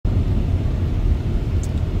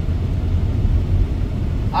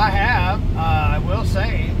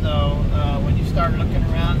say, though, when you start looking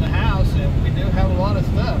around the house, we do have a lot of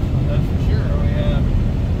stuff. That's for sure. We have.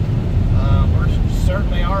 We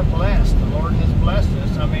certainly are blessed. The Lord has blessed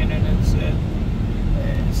us. I mean, and it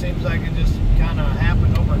seems like it just kind of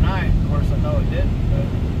happened overnight. Of course, I know it didn't. But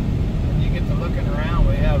when you get to looking around,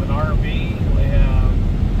 we have an RV. We have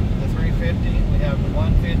the 350. We have the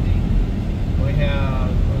 150. We have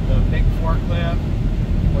the big forklift,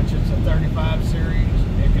 which is a 35 series.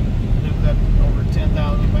 It can lift up over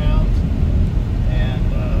 10,000 pounds. And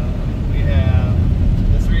we have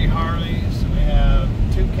the 3 Harleys. We have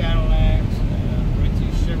 2 Cadillacs, and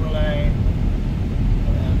Ritchie Chevrolet,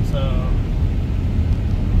 and so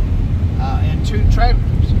and 2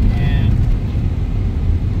 trailers. And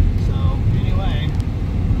so anyway,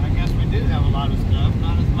 I guess we do have a lot of stuff.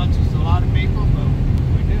 Not as much as a lot of people, but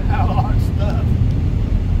we do have a lot of stuff.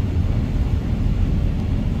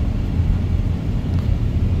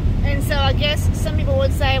 And so I guess some people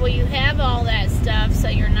would say, well, you have all that stuff, so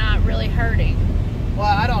you're not really hurting. Well,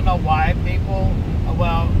 I don't know why people,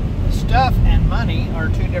 well, stuff and money are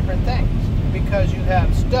 2 different things. Because you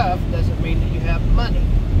have stuff doesn't mean that you have money.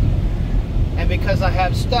 And because I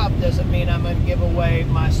have stuff doesn't mean I'm going to give away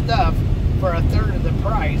my stuff for 1/3 of the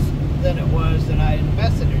price than it was that I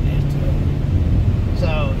invested it into it.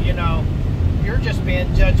 So, you know, you're just being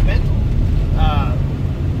judgmental.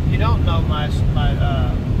 You don't know my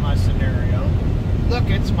scenario. Look,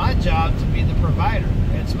 it's my job to be the provider.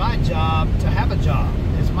 It's my job to have a job.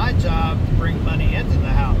 It's my job to bring money into the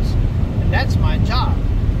house. And that's my job.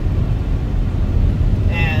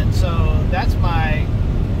 And so that's my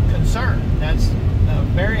concern. That's a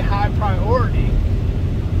very high priority,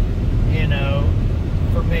 you know,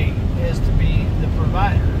 for me, is to be the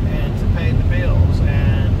provider and to pay the bills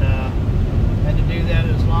and to do that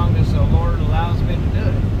as long as the Lord allows me to do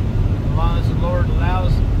it. As long as the Lord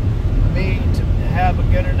allows me to have a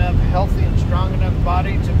good enough, healthy and strong enough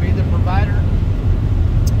body to be the provider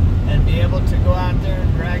and be able to go out there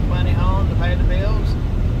and drag money home to pay the bills,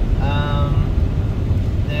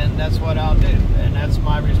 then that's what I'll do, and that's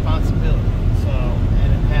my responsibility. So,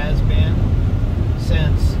 and it has been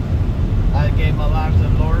since I gave my life to the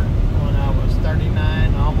Lord when I was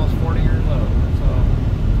 39, almost 40 years old. So,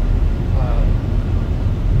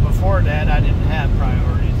 before that, I didn't have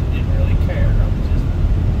priorities. I didn't really care. I was just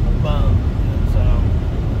a bum. And so,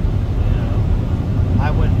 you know,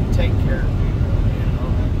 I wouldn't take care of people, you know.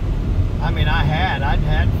 I mean, I'd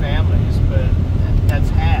had families, but that's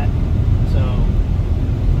had. So,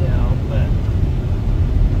 you know, but,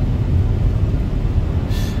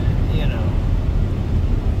 you know,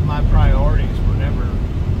 my priorities were never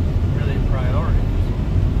really priorities.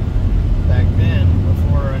 Back then,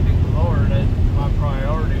 before I knew the Lord, my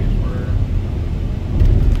priorities were,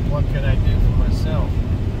 what could I do for myself,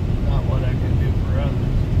 not what I could do for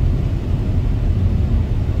others.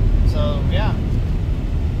 So, yeah.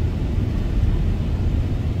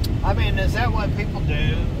 I mean, is that what people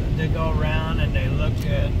do? They go around and they look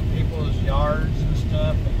at people's yards and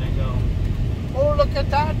stuff and they go, oh, look at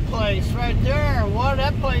that place right there. Well,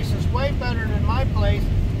 that place is way better than my place.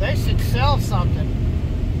 They should sell something.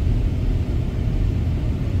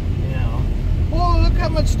 You know, oh, look how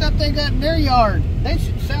much stuff they got in their yard. They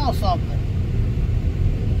should sell something.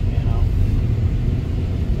 You know.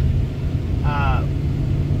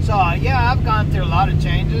 So, yeah, I've gone through a lot of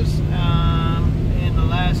changes in the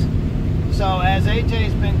last... So as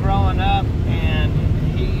AJ's been growing up and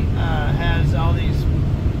he has all these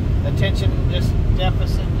attention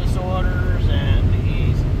deficit disorders and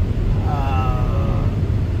he's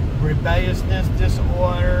rebelliousness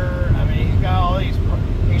disorder. I mean, he's got all these.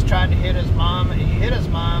 He's tried to hit his mom. He hit his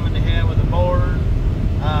mom in the head with a board,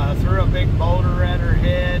 threw a big boulder at her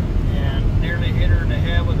head and nearly hit her in the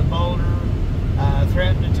head with a boulder.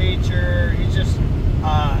 Threatened to teach her. He's just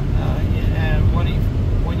and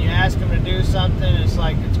when you ask him to do something, it's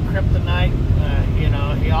like it's kryptonite. You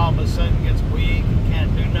know, he all of a sudden gets weak and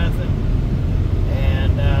can't do nothing.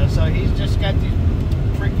 And so he's just got these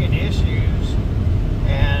freaking issues.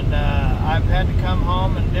 And I've had to come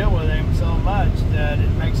home and deal with him so much that it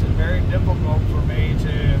makes it very difficult for me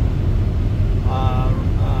to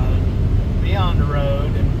be on the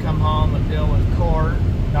road and come home and deal with court,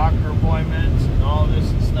 doctor appointments, and all this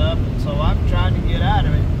and stuff. And so I've tried to get out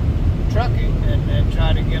of it, trucking, and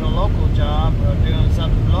try to get a local job or doing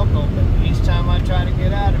something local. But each time I try to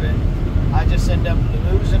get out of it, I just end up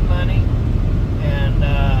losing money and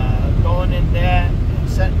going in debt and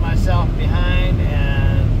setting myself behind,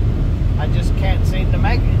 and I just can't seem to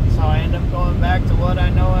make it. So I end up going back to what I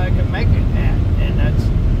know I can make it at, and that's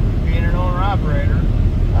being an owner-operator.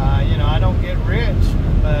 You know, I don't get rich,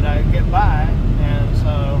 but I get by, and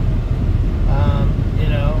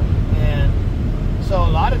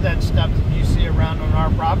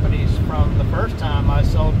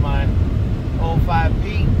 105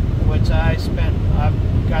 Pete, which I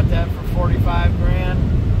got that for 45 grand,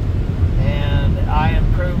 and I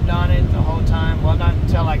improved on it the whole time. Well, not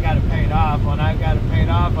until I got it paid off. When I got it paid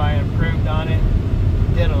off, I improved on it,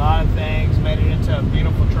 did a lot of things, made it into a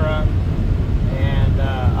beautiful truck, and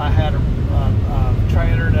I had a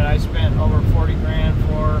trailer that I spent over 40 grand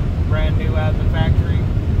for, brand new out of the factory,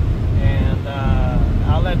 and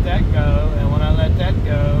I let that go. And when I let that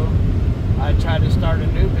go, I tried to start a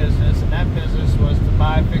new business, and that business was to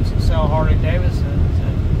buy, fix, and sell Harley Davidsons,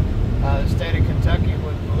 and the state of Kentucky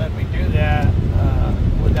wouldn't let me do that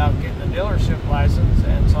without getting a dealership license,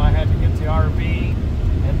 and so I had to get the RV,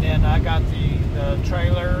 and then I got the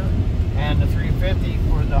trailer and the 350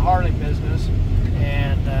 for the Harley business,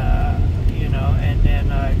 and you know, and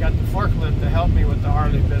then I got the forklift to help me with the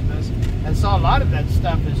Harley business, and so a lot of that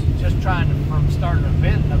stuff is just trying to from starting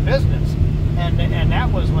a business, and that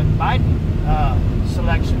was when Biden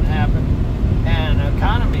selection happened, and the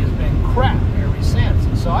economy has been crap ever since,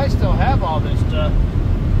 and so I still have all this stuff.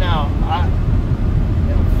 Now,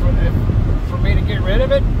 for me to get rid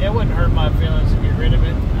of it, it wouldn't hurt my feelings to get rid of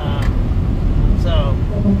it. So,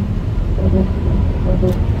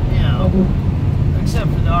 you know, except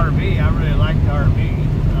for the RV, I really like the RV.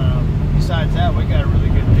 Besides that, we got a really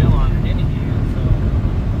good deal on it anyhow. So,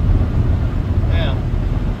 yeah.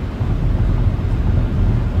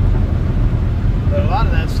 But a lot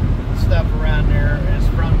of that stuff around there is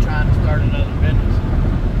from trying to start another business.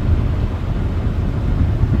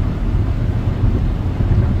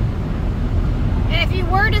 And if you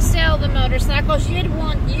were to sell the motorcycles, you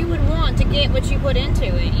would want to get what you put into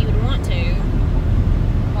it. You would want to,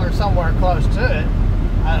 or somewhere close to it.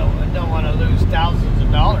 I don't want to lose thousands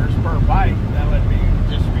of dollars per bike. That would be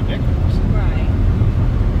just ridiculous. right?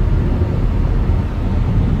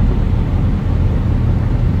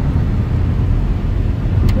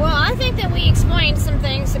 Well, I think that we explained some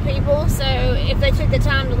things to people, so if they took the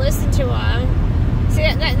time to listen to them, see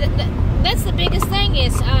that's the biggest thing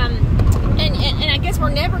is, and I guess we're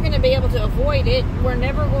never going to be able to avoid it. We're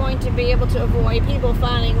never going to be able to avoid people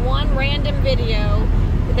finding one random video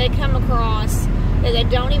that they come across that they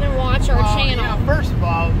don't even watch our channel. Yeah, first of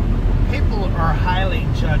all, people are highly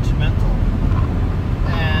judgmental,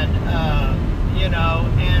 and you know,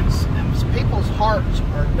 and people's hearts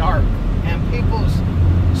are dark, and people's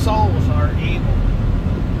souls are evil,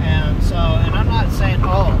 and so, and I'm not saying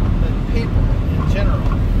all, but people in general.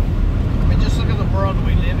 I mean, just look at the world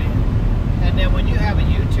we live in, and then when you have a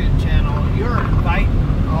YouTube channel, you're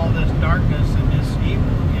inviting all this darkness and this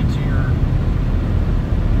evil into your,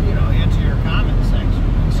 you know, into your comment section.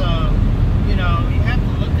 And so, you know, you have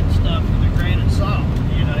to look at stuff with a grain of salt.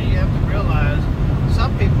 You know, you have to realize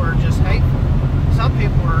some people are just hateful. Some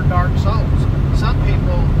people are dark souls. Some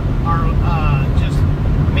people are just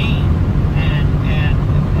mean and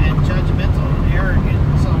judgmental and arrogant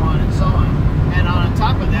and so on and so on. And on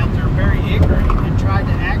top of that, they're very ignorant and try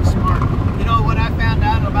to act smart. You know what I found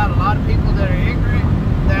out about a lot of people that are ignorant?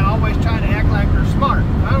 They always try to act like they're smart.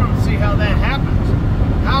 I don't see how that happens.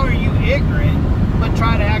 How are you ignorant but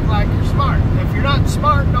try to act like you're smart? If you're not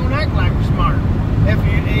smart, don't act like you're smart. If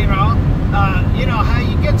you know how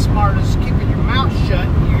you get smart is keeping your mouth shut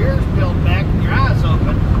and your ears peeled back